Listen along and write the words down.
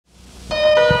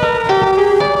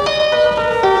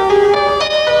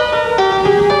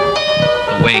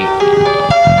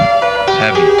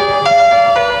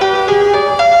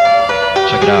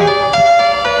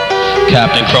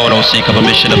Captain Chrono seek of a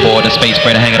mission aboard a space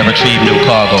freighter hangar to retrieve new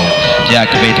cargo.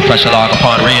 Deactivate the pressure lock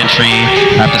upon re-entry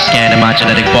after scanning my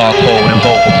genetic barcode and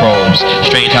vocal probes.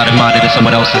 Strange how they modded to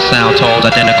someone else's sound tones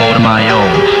identical to my own.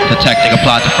 Detecting a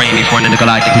plot to frame me for an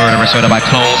intergalactic murder asserted by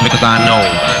clones because I know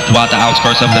throughout the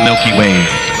outskirts of the Milky Way,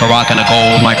 for rocking a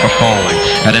gold microphone.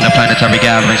 At interplanetary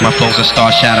gatherings, my flows are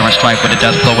star shattering, strife with the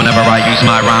death blow whenever I use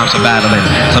my rhymes for battling.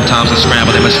 Sometimes I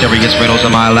scramble the mysterious riddles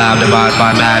of my lab devised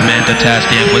by madmen to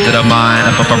test the inquisitive mind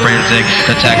of a forensic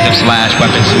detective slash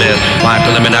weaponsmith. My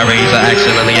preliminaries are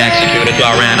excellently executed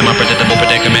through random unpredictable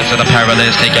predicaments of the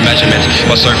perilous taking measurements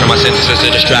while surfing my sentences to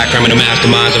distract criminal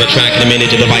masterminds or attracting them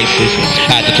into devices.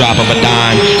 At the drop of a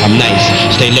dime, I'm nice.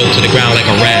 Stay low to the ground like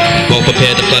a rat. Well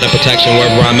prepared to flood a protection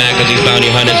wherever I'm at, cause these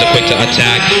bounty hunters are quick to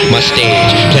attack my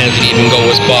stage. Plans to even go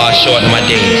as far as short in my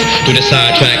days. Through the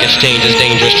sidetrack exchanges,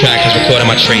 dangerous track has recorded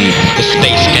my trade. The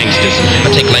space gangsters. I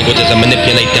take languages and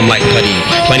manipulate them like putty.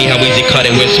 Funny how easy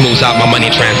cutting with smooths out my money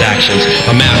transactions.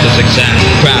 My math is exact.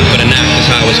 Craft with an act is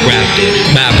how it's grafted.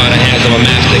 Map out the hands of a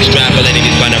master, extrapolating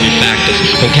these binary factors.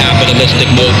 From capitalistic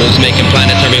moguls, making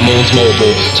planetary moons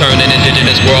mobile. Turning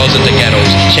indigenous worlds into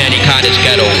ghettos. Shanty cottage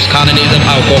ghettos. Colonies of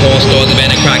alcohol stores,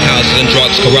 abandoned crack houses and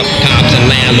drugs. Corrupt cops and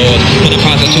landlords. For the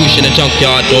prostitution and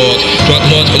junkyard dogs. Drug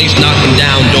lords, police knocking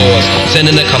down doors.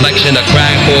 Sending a collection of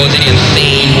crack whores in the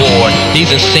insane war.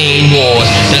 These insane wars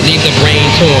that leave the brain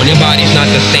torn. Your body's not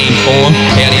the same form.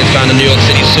 Aliens found in New York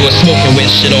City sewer smoking with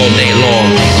shit all day long.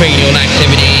 Cranial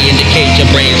activity indicates your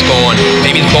brain's gone.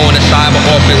 Babies born in cyber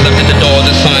orphans left at the doors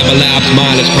of cyber labs,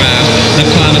 mindless crabs.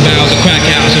 Left climbing barrels of crack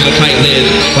houses with tight lids.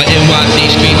 While NYC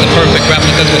streets are perfect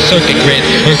replicas with circuit grids.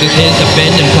 Earth is his to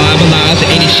bend and pliabilize to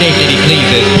any shape that he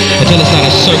pleases. Until it's not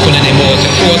a circle anymore, it's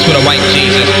a cross with a white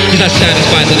Jesus. He's not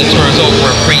satisfied till it turns over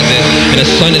and freezes. And the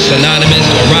sun is synonymous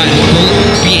to a rotten fruit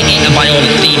being eaten by all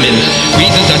its demons.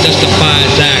 Reasons are justified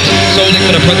his acts solely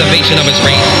for the preservation of his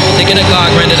race. Thinking that God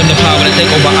granted him the power to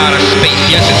take over outer space.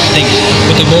 Yes, it stinks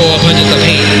with the roar of hundreds of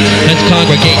hate. Let's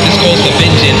congregate, this goes for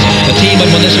vengeance. A team of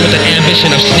militia with the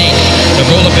ambition of snakes to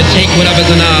roll up and take whatever's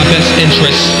in our best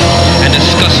interests and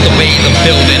discuss the ways of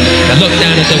building and look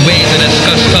down at the ways and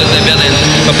discuss the villains.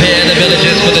 Prepare the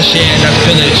villages for the shared that's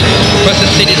pillage. Press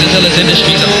the cities until its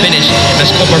industries are finished.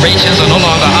 As corporations are no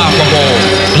longer operable.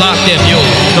 Block their view.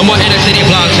 No more inner city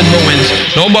blocks and ruins.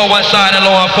 No more one-sided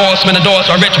law enforcement endorsed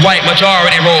by rich white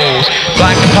majority rules.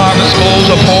 Black impoverished schools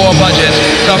with poor budgets,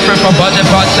 suffering from budget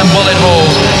butts and bullet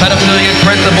holes. Pedophilia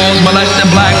principles molesting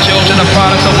black children, the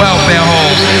products of welfare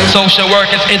homes. Social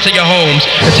workers enter your homes,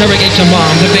 interrogate your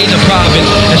moms, invade your province,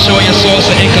 ensure your source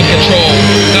of income control.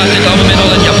 Got the government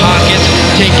all in your pockets,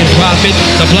 taking profit.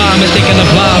 The blind mistaking the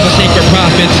blind for sacred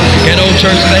prophets. Ghetto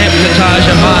churches to hypnotize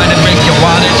your mind and break your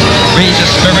wallets. Raise your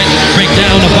spirits, break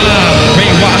down the vibe,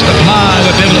 brainwash the blind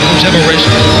with biblical gibberish.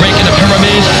 Breaking the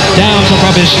pyramids down to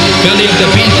rubbish. Belly of the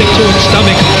beast sick to its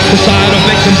stomach. Societal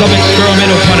victims of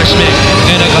experimental punishment.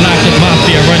 Intergalactic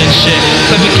mafia running shit.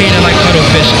 Suffocated like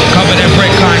cuttlefish, covered in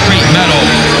brick, concrete, metal.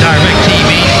 Direct TV,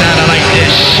 satellite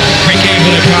dish. Free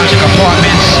cable and project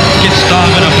apartments. Get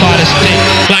starved and apply to stick.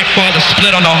 Black father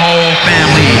split on the whole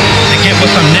family to get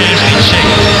with some nasty chick.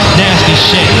 Nasty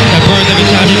shit that burns every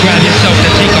time you grab yourself to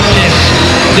take a piss.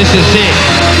 This is it.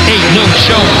 Ain't no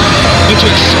joke. What you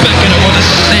expecting of all the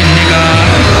sin, nigga?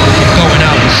 Going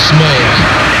out in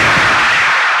smoke.